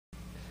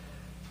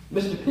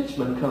Mr.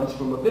 Pitchman comes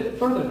from a bit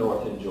further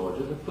north in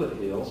Georgia, the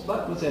foothills,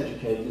 but was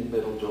educated in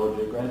Middle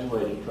Georgia,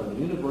 graduating from the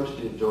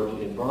University of Georgia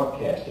in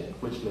broadcasting,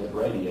 which meant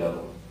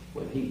radio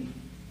when he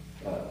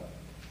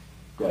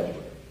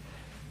graduated.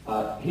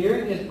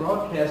 Hearing his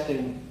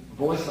broadcasting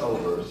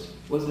voiceovers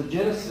was the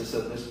genesis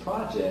of this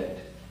project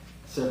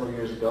several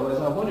years ago, as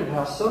I wondered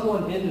how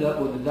someone ended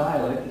up with a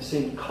dialect that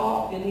seemed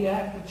caught in the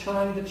act of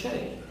trying to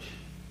change.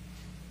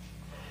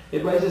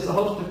 It raises a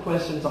host of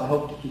questions I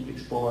hope to keep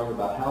exploring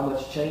about how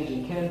much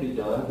changing can be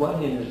done, what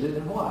hinders it,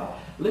 and why.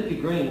 Lippy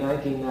Green,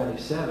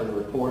 1997,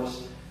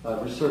 reports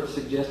research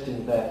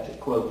suggesting that,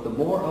 quote, the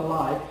more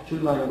alike two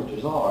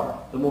languages are,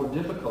 the more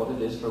difficult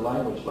it is for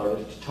language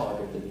learners to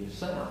target the new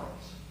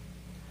sounds.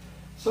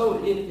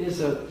 So is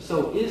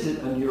it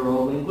a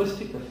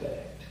neuro-linguistic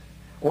effect?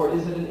 Or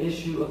is it an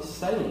issue of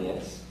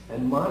salience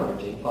and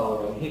monitoring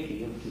following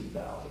Hickey in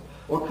 2000?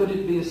 Or could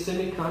it be a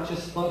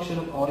semi-conscious function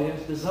of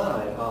audience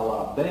design, a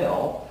la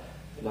Bell,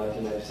 in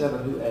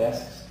 1997, who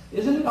asks,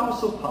 isn't it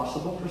also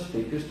possible for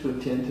speakers to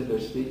attend to their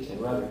speech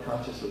and rather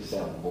consciously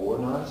sound more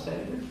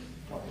non-standard?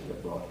 Talking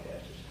of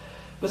broadcasters.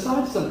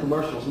 Besides some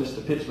commercials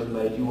Mr. Pitchman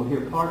made, you will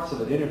hear parts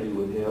of an interview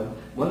with him,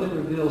 one that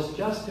reveals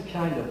just a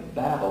kind of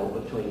battle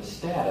between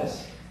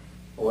status,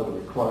 or the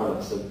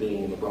requirements of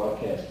being in the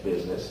broadcast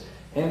business,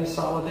 and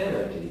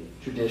solidarity,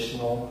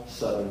 traditional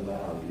Southern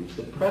values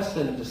that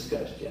Preston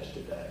discussed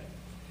yesterday.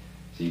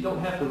 So you don't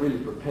have to really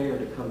prepare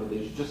to come to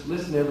these. Just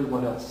listen to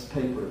everyone else's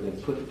paper and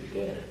then put it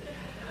together.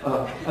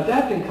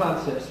 Adapting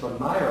concepts from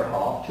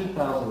Meyerhoff,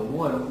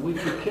 2001, we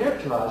could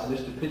characterize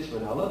Mr.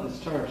 Pitchman, I love this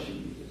term she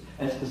uses,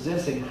 as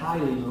possessing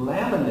highly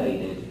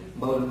laminated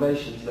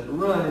motivations that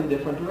run in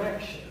different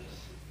directions.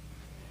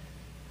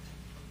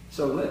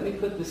 So let me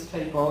put this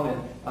tape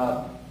on,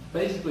 and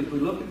basically if we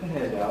look at the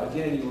handout,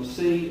 again you will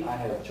see I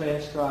have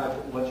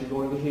transcribed what you're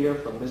going to hear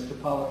from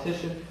Mr.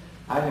 Politician.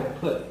 I have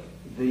put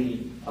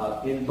the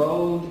in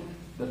bold,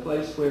 the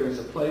place where is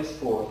a place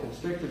for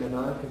constricted and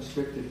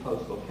non-constricted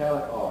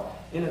post-vocalic are.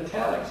 In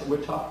italics,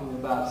 we're talking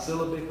about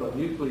syllabic or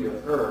nuclear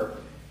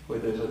where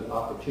there's an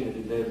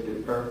opportunity there to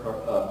do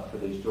or up for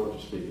these Georgia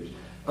speakers.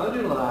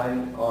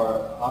 Underlined are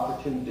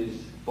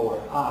opportunities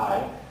for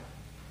I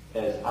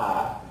as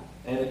I,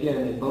 and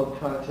again in both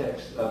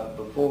contexts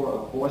before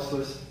a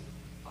voiceless,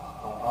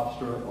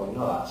 obstruent or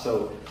not.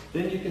 So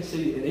then you can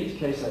see in each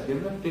case I've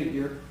given a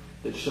figure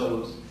that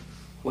shows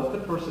what the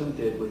person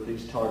did with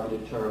these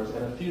targeted terms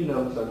and a few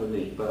notes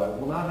underneath, but I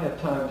will not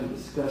have time to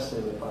discuss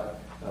them if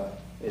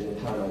in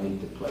the time I need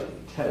to play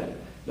the tape.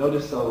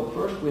 Notice though,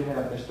 first we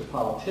have Mr.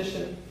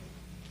 Politician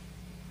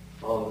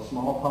on the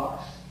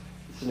smallpox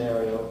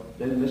scenario,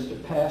 then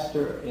Mr.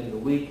 Pastor in the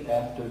week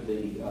after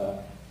the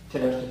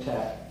terrorist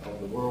attack on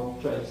the World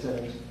Trade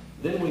Centers.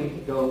 Then we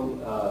go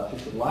to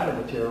some lighter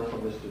material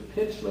from Mr.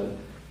 Pitchman,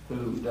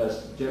 who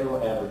does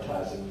general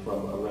advertising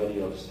from a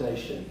radio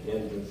station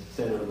in the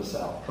center of the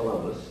South,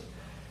 Columbus.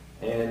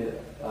 And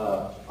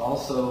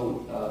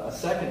also a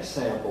second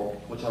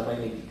sample, which I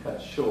may need to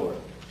cut short.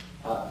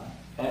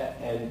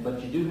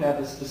 But you do have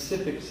the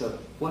specifics of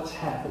what's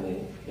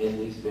happening in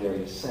these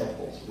various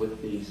samples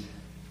with these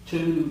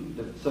two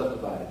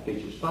subdivided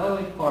features.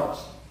 Finally,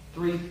 parts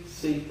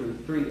 3C through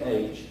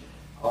 3H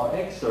are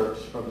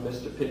excerpts from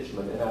Mr.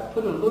 Pitchman, and I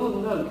put a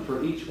little note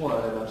for each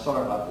one, and I'm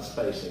sorry about the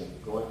spacing.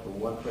 Going from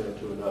one printer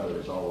to another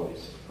is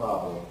always a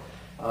problem.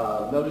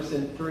 Notice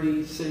in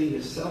 3C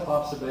his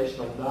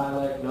self-observational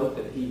dialect. Note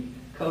that he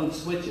code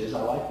switches.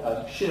 I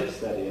like shifts,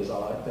 that is. I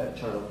like that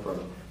term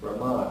from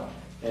Ramon,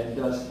 and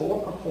does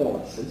 4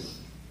 performances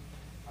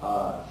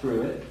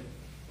through it,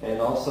 and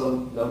also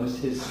notice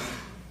his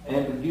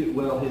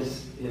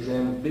his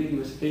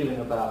ambiguous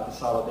feeling about the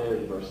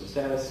solidarity versus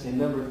status. In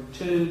number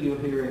 2, you'll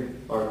hear him,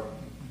 or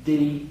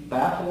D,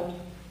 baffled.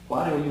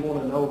 Why do you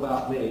want to know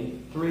about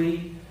me?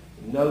 3,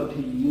 note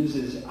he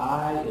uses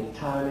I in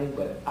timing,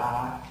 but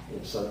I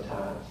in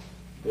sometimes.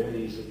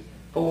 Very easy.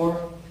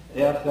 4,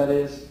 F, that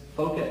is,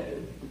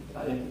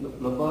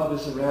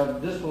 LaViS is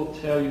around. This will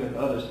tell you and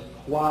others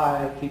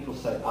why people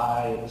say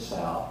I in the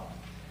South.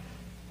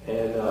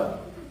 And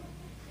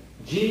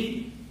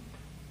G,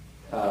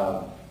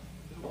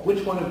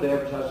 which one of the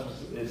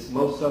advertisements is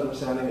most Southern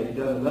sounding, and he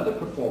does another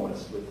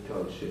performance with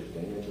code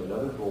shifting into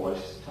another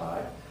voice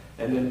type,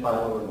 and then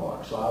final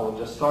remarks. So I will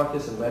just start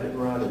this and let it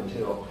run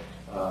until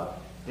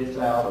it's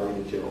out, or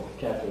until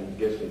Catherine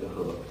gives me the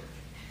hook.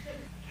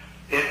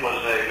 It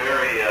was a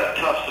very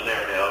tough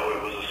scenario.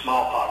 It was a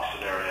smallpox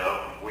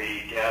scenario.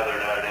 We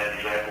gathered out at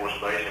Andrews Air Force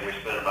Base, and we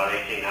spent about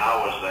 18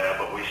 hours there,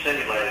 but we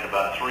simulated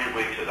about 3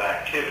 weeks of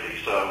activity.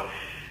 So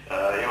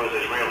it was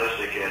as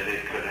realistic as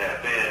it could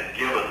have been,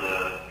 given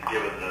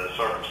the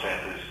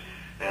circumstances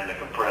and the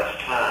compressed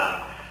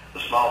time. The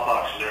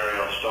smallpox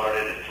scenario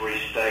started in 3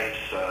 states.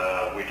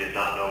 We did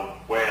not know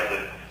where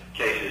the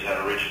cases had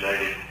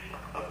originated,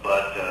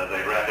 but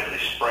they rapidly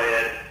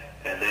spread,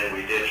 and then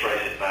we did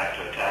trace it back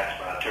to attacks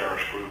by a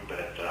terrorist group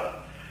at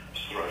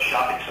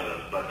shopping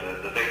centers. But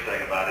the big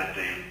thing about it,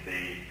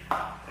 the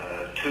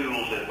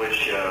tools in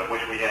which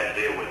we had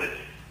to deal with it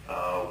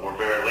were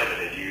very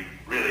limited. You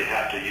really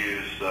have to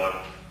use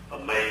a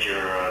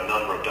major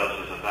number of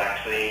doses of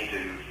vaccine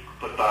to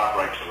put fire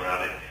breaks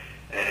around it.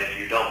 And if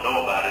you don't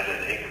know about it,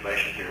 then the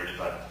incubation period is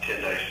about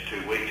 10 days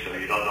to 2 weeks, so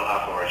you don't know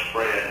how far it's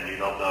spread, and you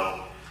don't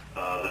know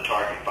the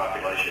target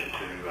population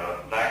to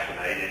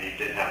vaccinate, and you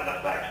didn't have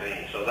enough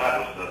vaccine. So that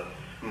was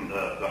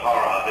the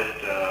horror of it.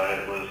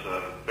 It was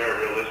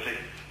very realistic,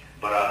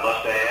 but I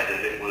must add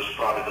that it was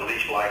probably the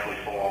least likely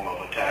form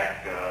of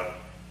attack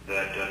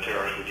that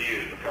terrorists would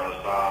use, because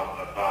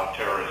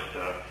bio-terrorists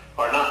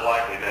are not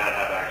likely now to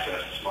have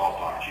access to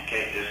smallpox. You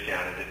can't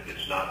discount it.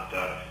 It's not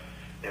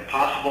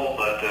impossible,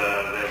 but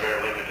they're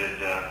very limited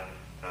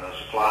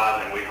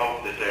supplies, and we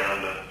hope that they're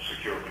under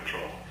secure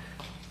control.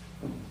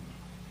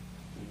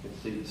 You can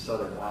see the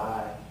southern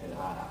eye and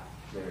eye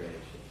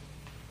variation.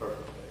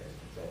 Perfect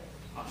variation.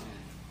 Amen.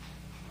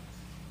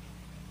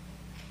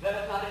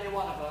 There is not any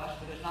one of us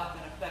that has not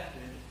been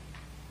affected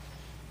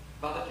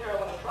by the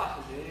terrible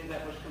atrocity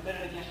that was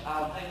committed against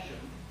our nation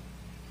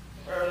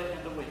early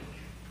in the week.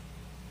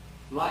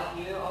 Like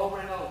you, over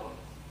and over,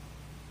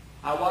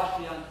 I watched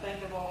the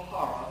unthinkable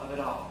horror of it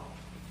all.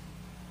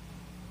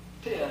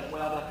 Tears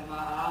welled up in my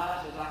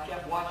eyes as I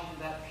kept watching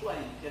that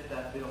plane hit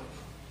that building.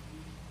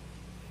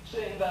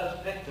 Seeing those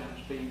victims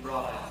being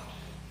brought out.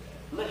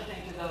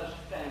 Listening to those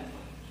families.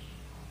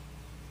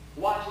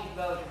 Watching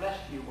those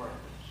rescue workers.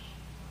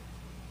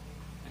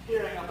 And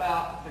hearing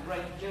about the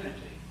great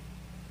unity,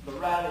 the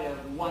rally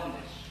of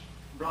oneness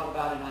brought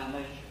about in our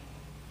nation.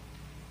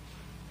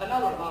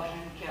 Another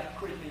emotion kept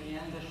creeping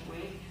in this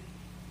week,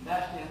 and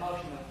that's the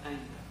emotion of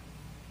anger.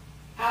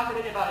 How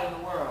could anybody in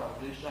the world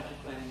do such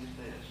a thing as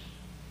this?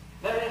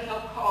 There is no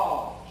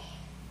cause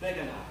big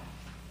enough.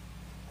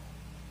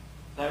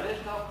 There is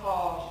no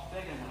cause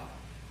big enough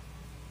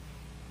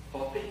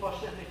for people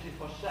simply to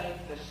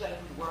forsake the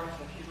sacred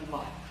worth of human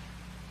life.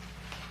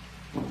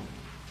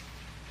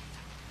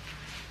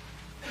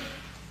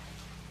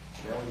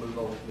 Now we move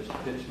on to Mr.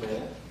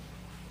 Pitchman.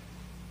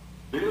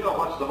 Do you know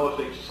what's the most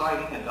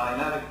exciting and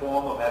dynamic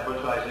form of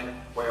advertising,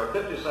 where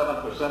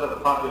 57% of the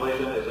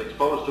population is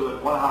exposed to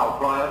it 1 hour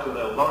prior to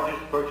their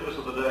largest purchase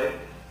of the day?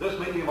 This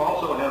medium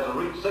also has a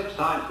reach 6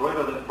 times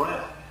greater than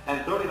print,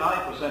 and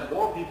 39%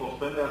 more people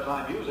spend their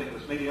time using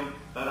this medium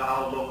than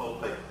our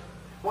local paper.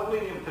 What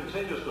medium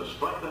continues to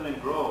strengthen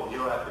and grow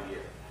year after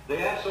year? The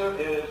answer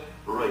is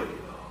radio.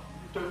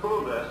 To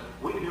prove this,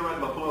 we here at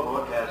McClure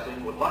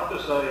Broadcasting would like to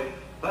say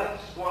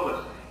thanks for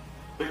listening,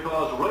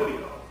 because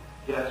radio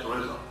gets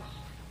results.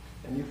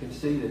 And you can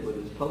see that with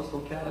his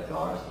postal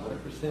categories,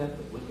 100%,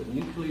 but with the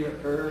nuclear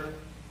Earth,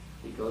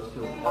 he goes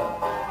to a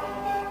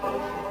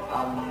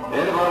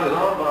Anybody's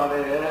own body,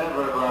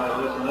 everybody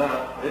listen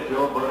up. It's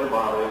your buddy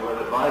Bobby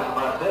with advice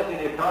about taking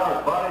your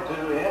car's body to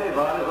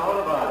anybody's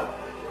own body.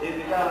 If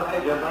you got a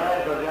major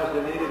bash or just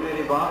an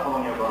itty-bitty bump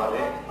on your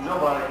body,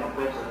 nobody can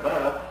fix it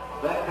better.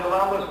 That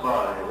Columbus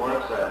body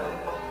works at it.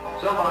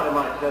 Somebody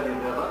might tell you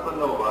different, but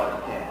nobody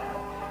can.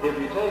 If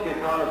you take your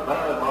car's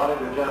battered body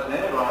to just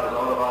anybody's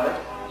auto body,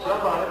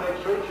 somebody may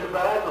treat you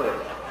badly.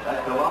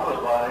 At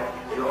Columbus Body,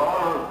 your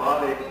auto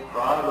body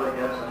probably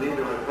gets needed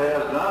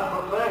repairs done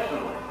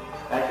professionally.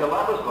 At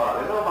Columbus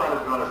Body,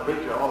 nobody's going to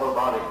treat your auto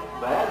body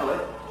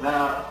badly.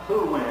 Now,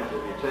 who wins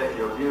if you take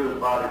your used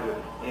body to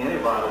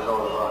anybody's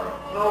auto body?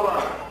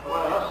 Nobody.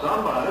 Well,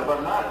 somebody,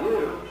 but not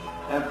you.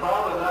 And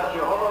probably not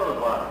your auto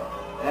body.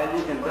 And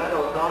you can bet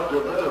it'll cost you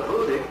a bit of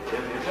booty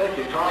if you take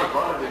your car's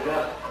body to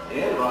just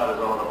anybody's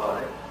auto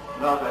body.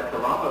 Not that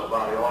Columbus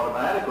Body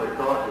automatically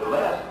costs you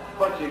less,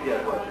 but you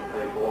get what you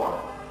pay for.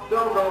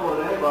 Don't go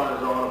with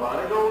anybody's auto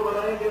body. Go with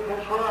a name you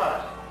can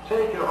trust.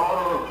 Take your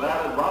auto's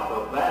battered bump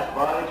of fast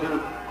body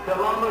to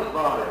Columbus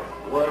Body.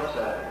 Works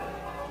at it.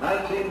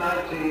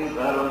 1919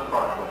 Veterans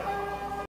Parkway.